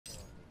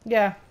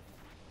Yeah.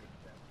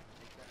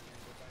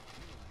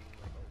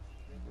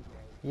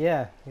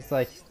 Yeah. It's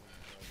like,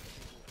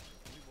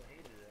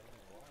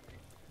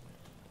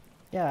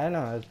 yeah, I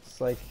know. It's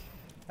like,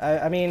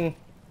 I mean,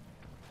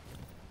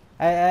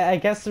 I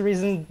guess the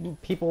reason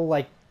people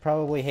like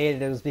probably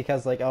hated it was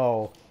because like,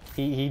 oh,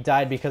 he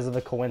died because of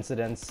a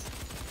coincidence.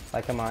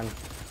 Like, come on.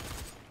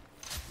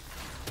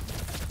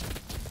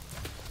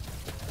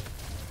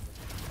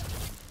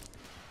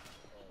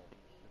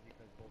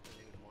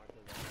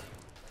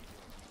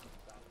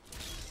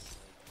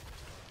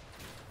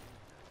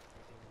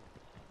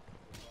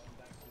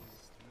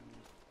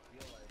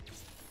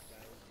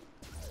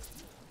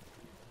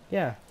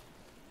 Yeah.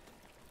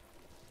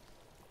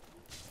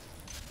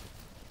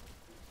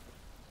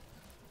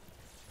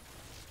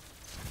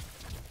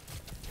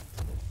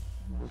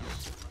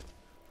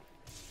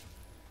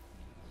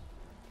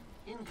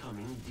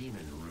 Incoming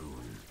Demon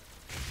Rune.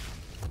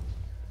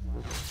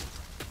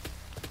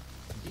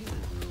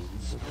 Demon Rune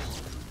spawn.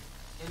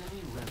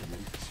 Enemy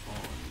Revenant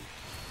spawn.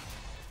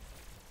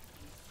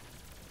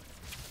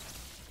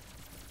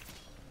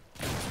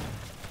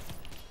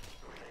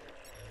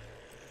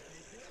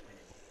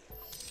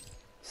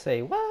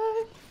 Say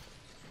what?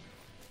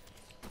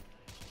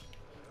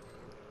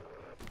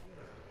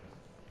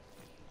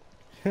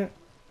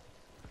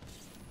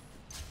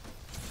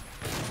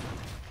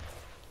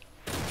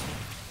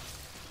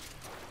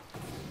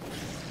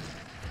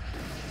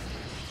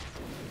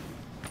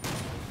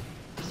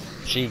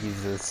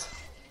 Jesus.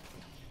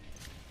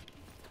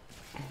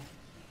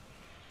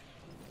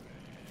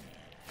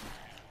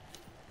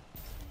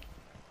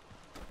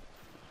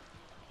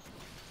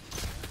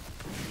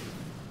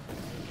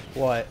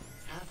 What?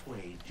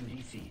 Halfway to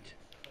defeat.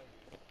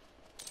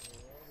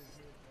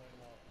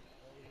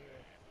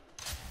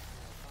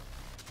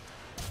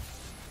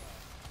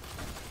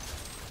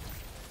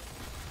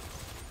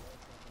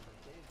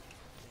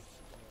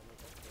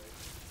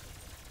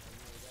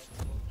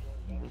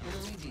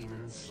 Enemy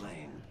demons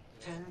slain.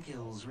 10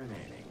 kills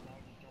remaining.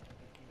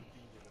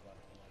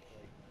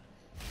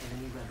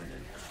 Enemy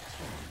Revenant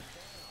spawn.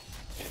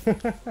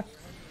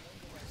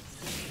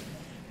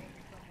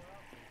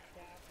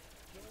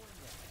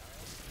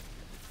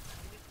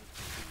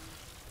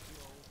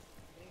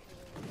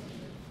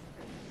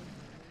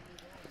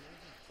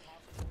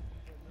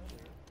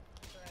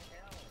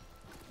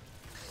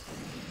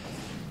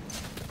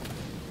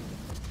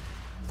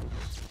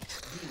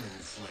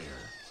 Demon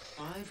Slayer.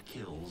 5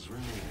 kills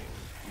remaining.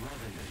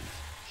 Revenant.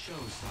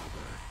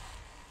 Showstopper.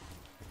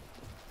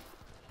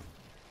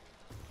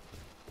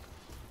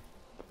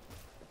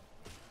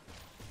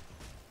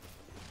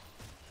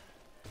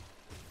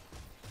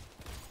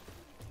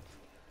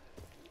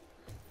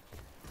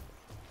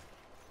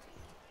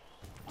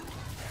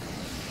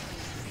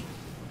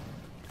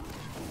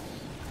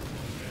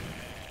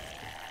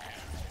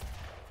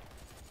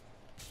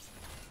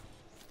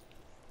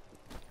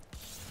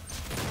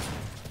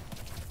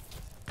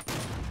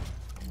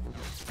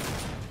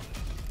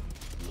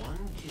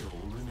 One kill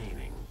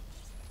remaining.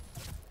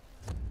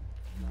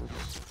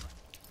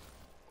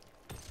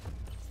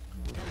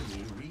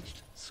 Enemy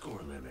reached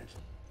score limit.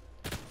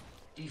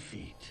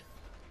 Defeat.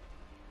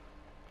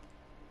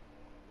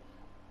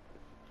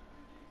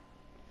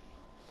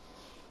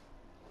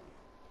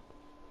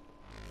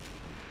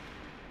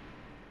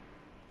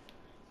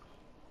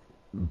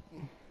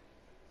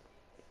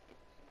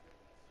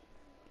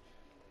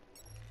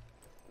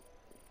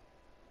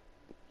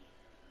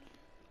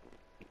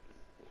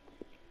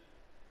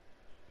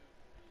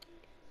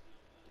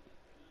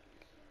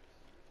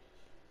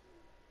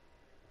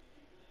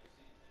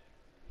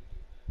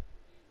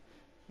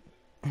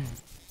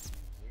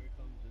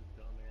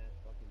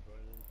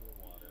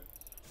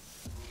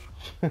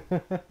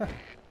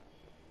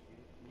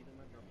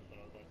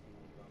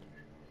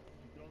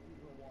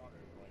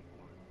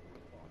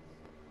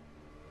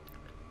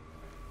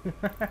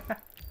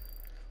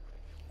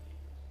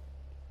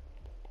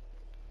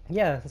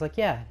 Yeah, it's like,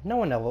 yeah, no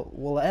one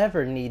will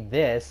ever need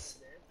this.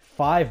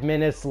 5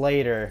 minutes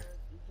later.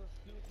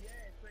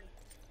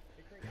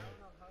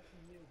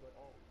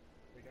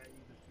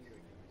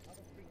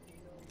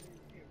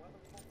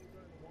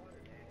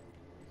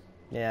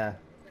 Yeah,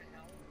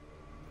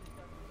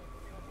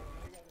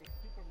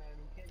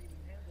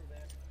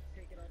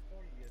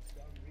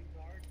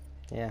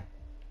 yeah.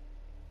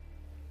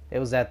 It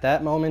was at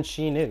that moment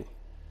she knew.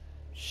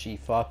 She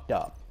fucked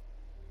up.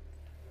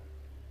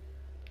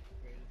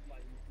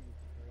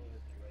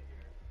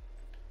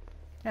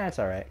 Yeah, it's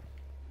alright.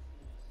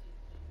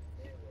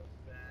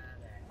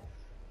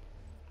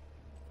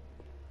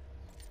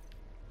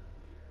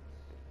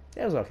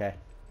 It was okay.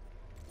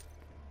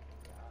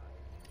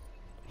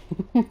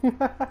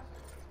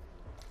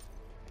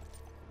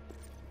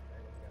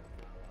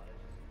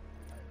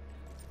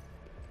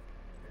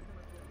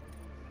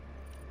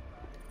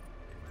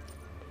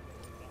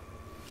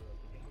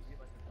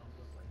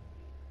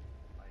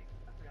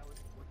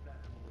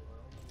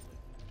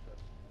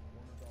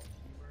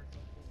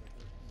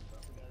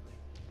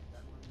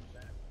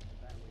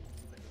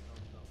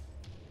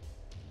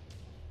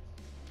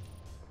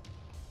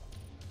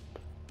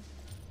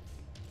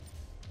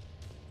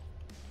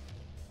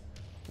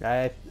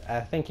 I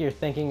think you're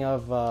thinking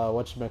of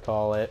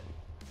whatchamacallit.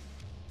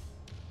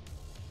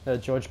 The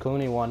George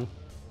Clooney one.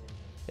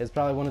 It's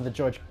probably one of the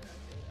George.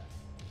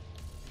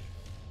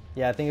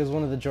 Yeah, I think it was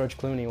one of the George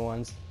Clooney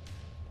ones.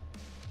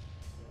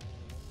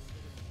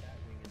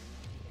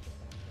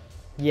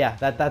 Yeah,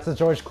 that's a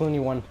George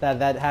Clooney one.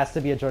 That has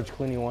to be a George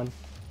Clooney one.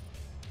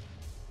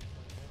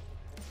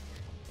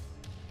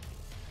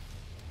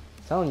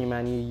 I'm telling you,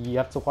 man, you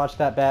have to watch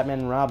that Batman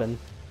and Robin.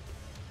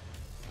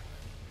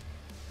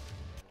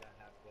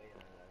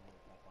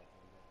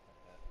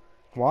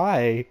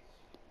 Why?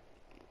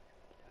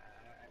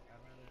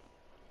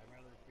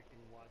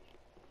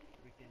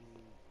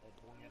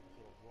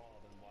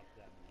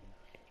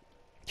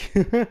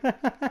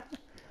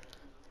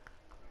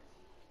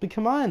 But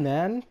come on,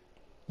 man.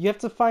 You have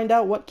to find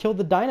out what killed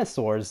the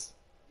dinosaurs.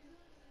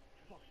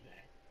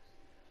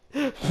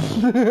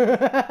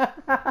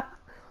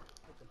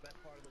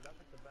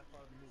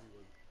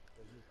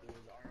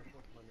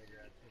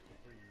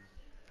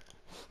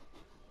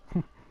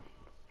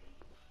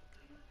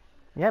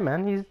 Yeah,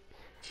 man, he's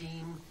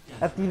Team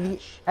at the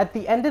Deathmatch. at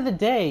the end of the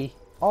day,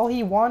 all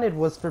he wanted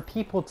was for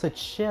people to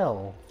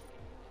chill.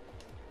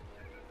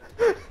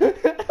 5,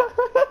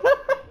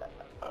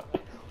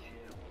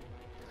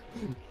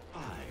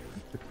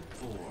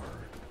 4,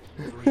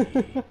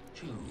 3,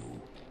 2,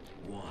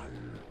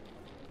 1.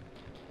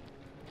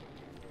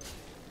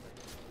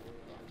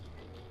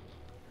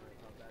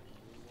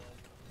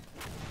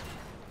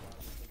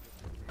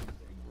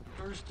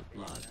 First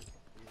blood.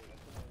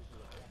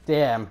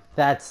 Damn,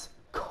 that's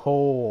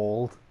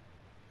cold.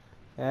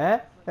 Eh?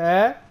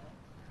 Eh?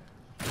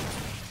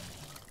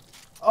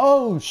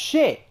 Oh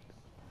shit!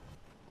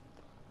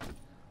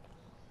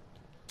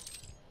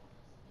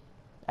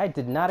 I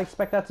did not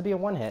expect that to be a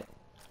one hit.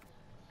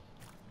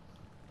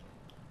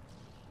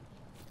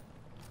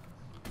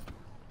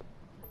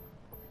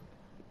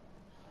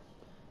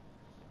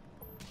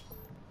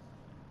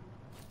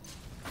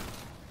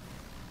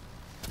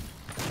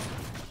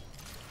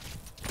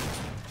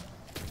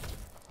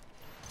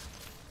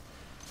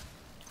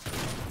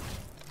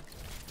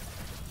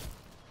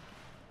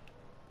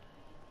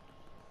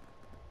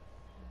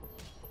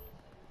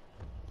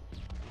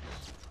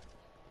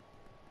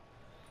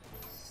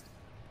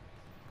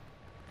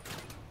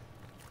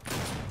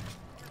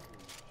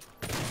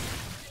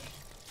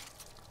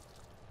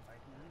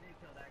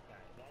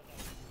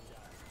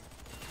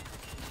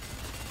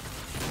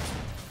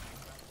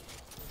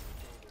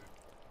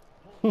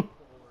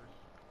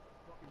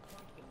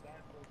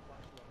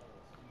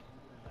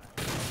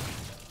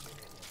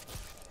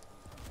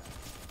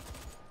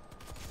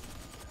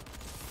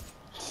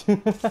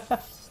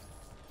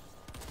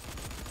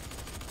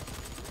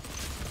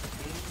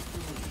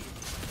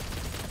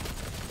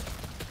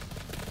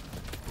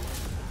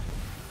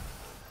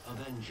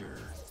 Avenger.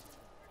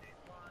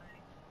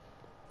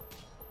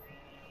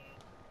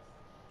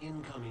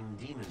 Incoming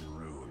Demon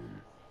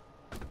Rune.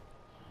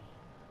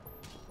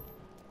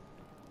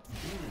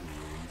 Demon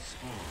Rune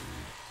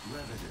spawned.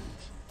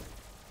 Revenant.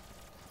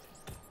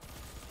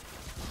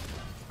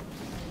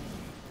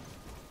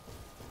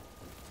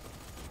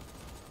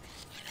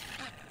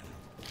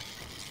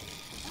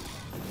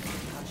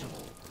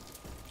 Touchable.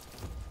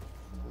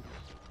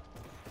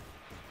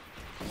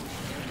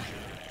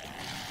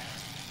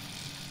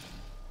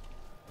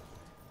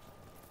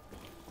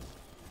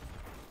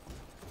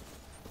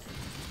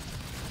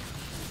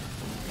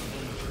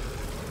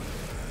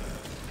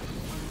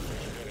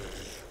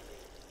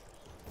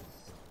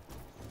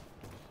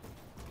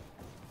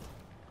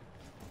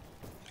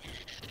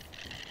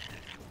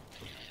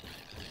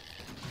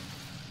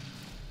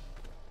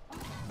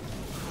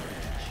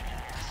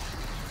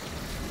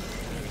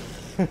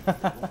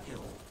 Double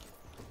kill.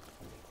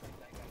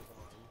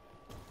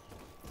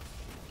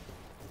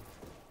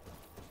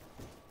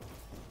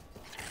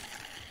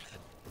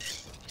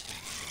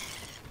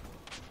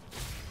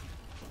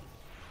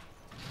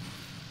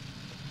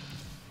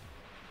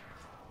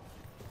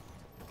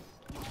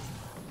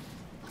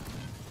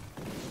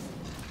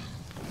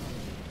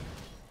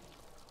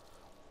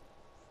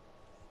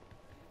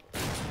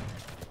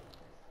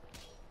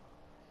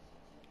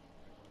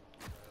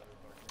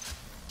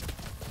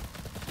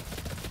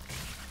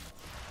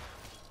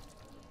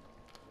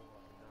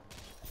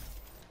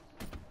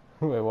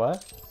 Wait,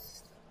 what?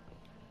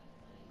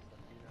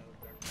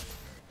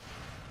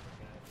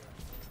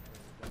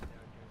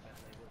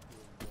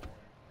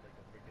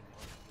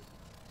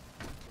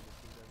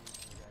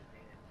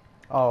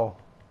 Oh.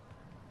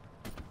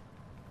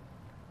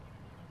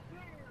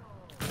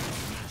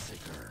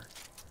 Massacre.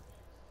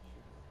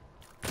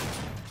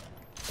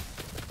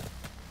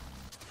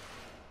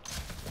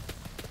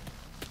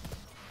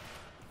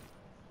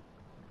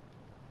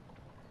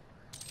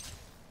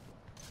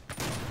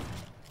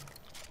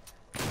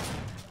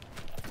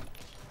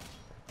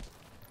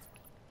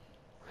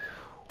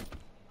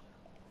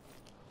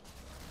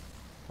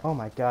 Oh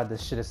my god,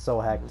 this shit is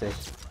so hectic.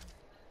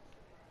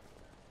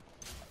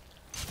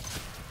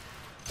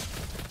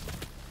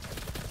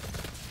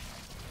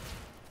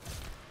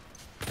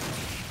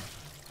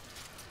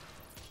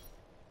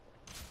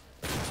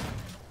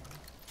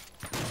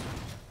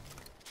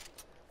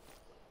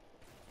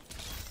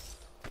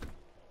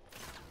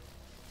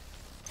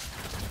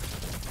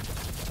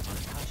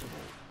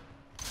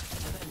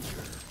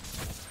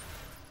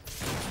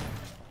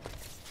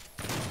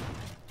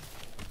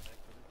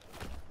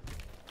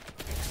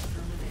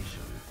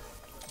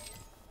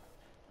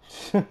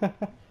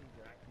 Yep.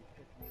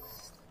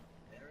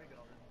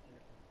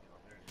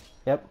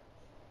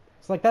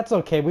 It's like, that's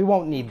okay, we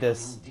won't need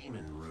this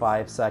Demon rune.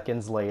 5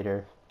 seconds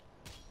later.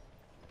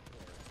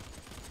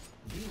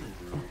 Demon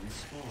rune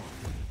spawn.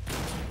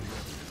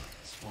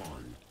 Revenant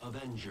spawn.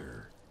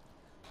 Avenger.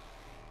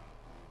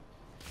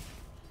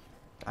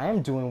 I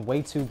am doing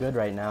way too good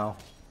right now.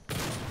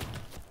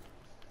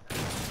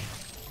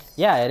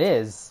 Yeah, it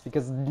is.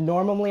 Because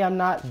normally I'm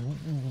not,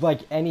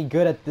 like, any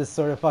good at this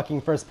sort of fucking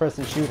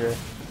first-person shooter.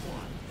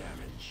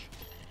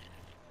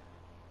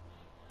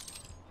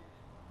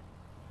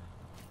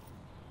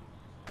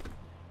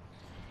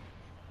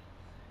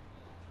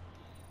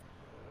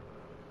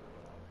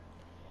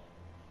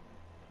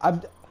 One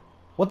damage.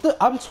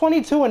 I'm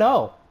 22 and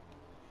 0.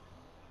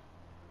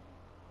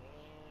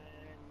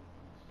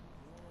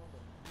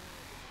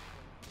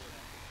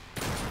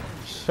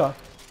 Shut.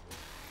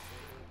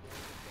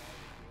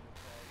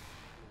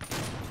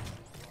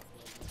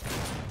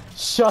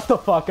 Shut the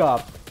fuck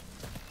up.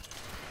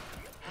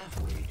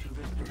 Halfway to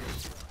victory.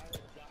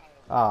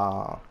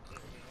 Ah.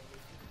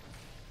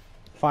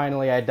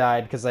 Finally I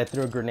died because I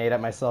threw a grenade at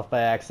myself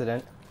by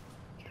accident.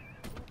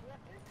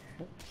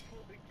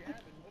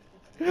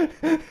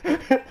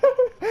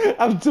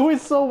 I'm doing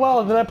so well,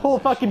 and then I pull a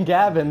fucking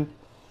Gavin.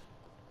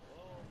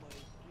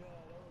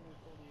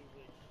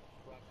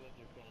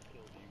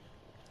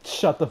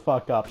 Shut the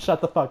fuck up.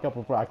 Shut the fuck up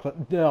with Brock Le-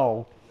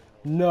 No.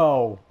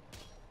 No.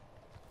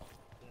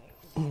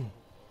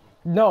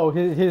 No,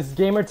 his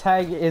gamer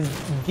tag is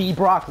the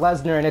Brock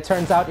Lesnar, and it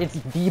turns out it's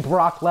the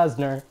Brock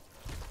Lesnar.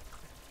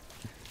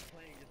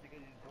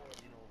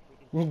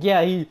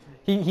 Yeah,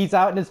 he's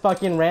out in his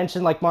fucking ranch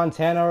in like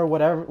Montana or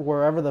whatever,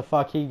 wherever the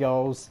fuck he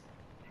goes.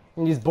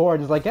 And he's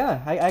bored. He's like,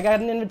 yeah, I got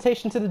an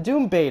invitation to the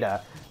Doom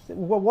beta.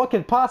 What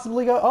could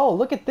possibly go? Oh,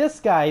 look at this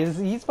guy.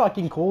 He's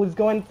fucking cool. He's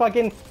going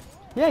fucking,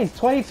 yeah, he's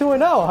 22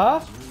 and 0,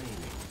 huh?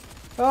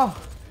 Oh,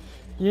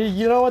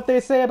 you know what they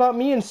say about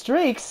me and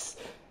streaks?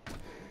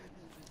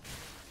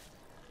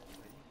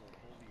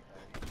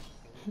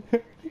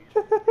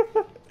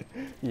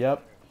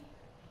 Yep.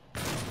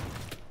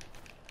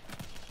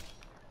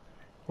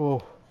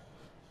 Oh,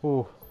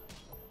 oh.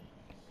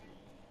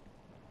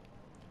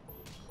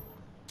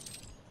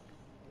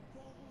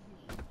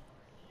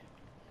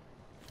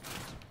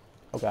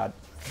 Oh god.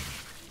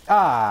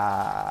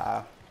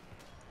 Ah.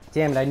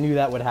 Damn it, I knew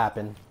that would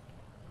happen.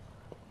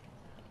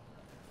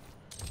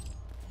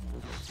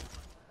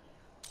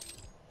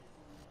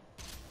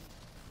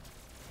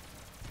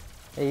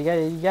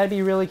 Hey, you gotta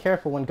be really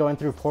careful when going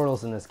through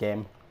portals in this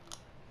game.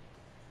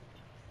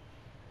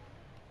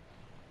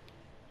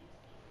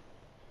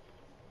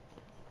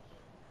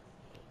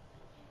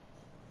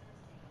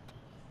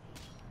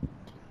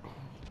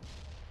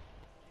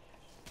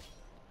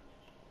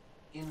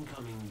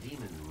 Incoming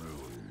demon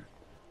rune.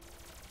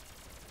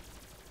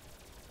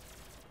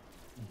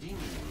 Demon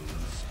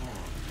rune spawn.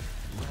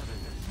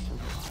 Revenant.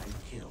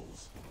 5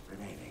 kills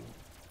remaining.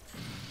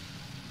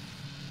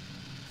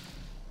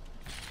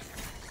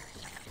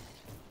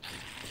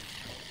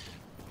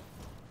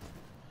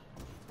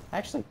 I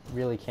actually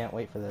really can't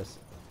wait for this.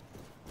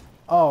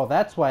 Oh,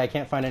 that's why I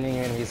can't find any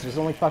enemies. There's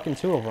only fucking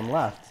 2 of them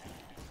left.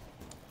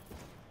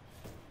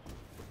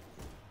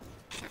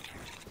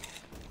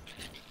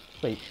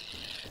 Wait.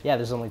 Yeah,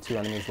 there's only 2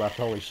 enemies left.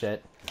 Holy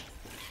shit.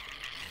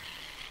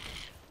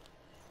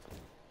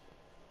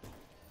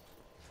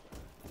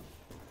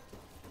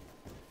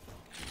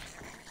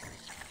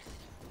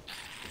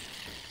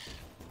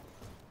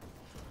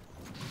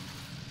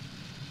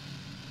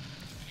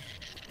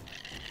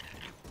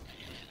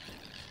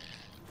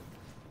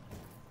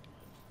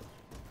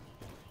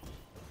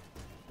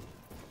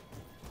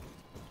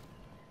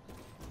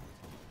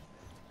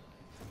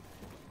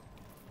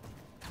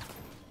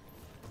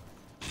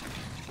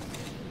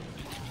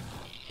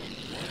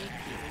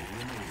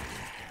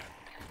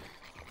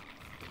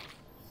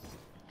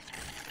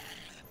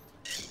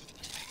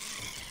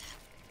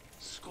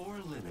 Score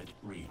limit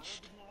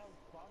reached.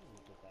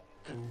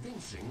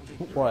 Convincing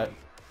victory. What?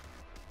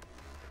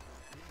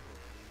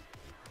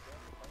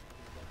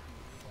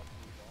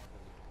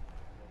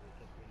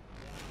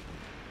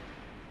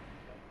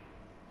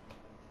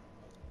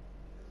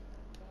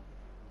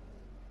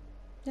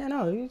 Yeah,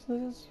 no, it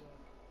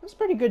was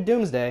pretty good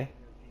Doomsday.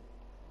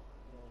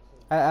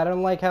 I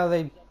don't like how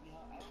they...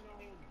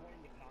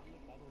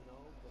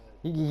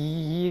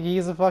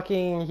 he's a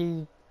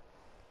fucking...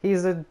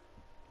 he's a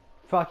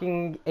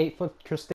fucking 8-foot crustacean.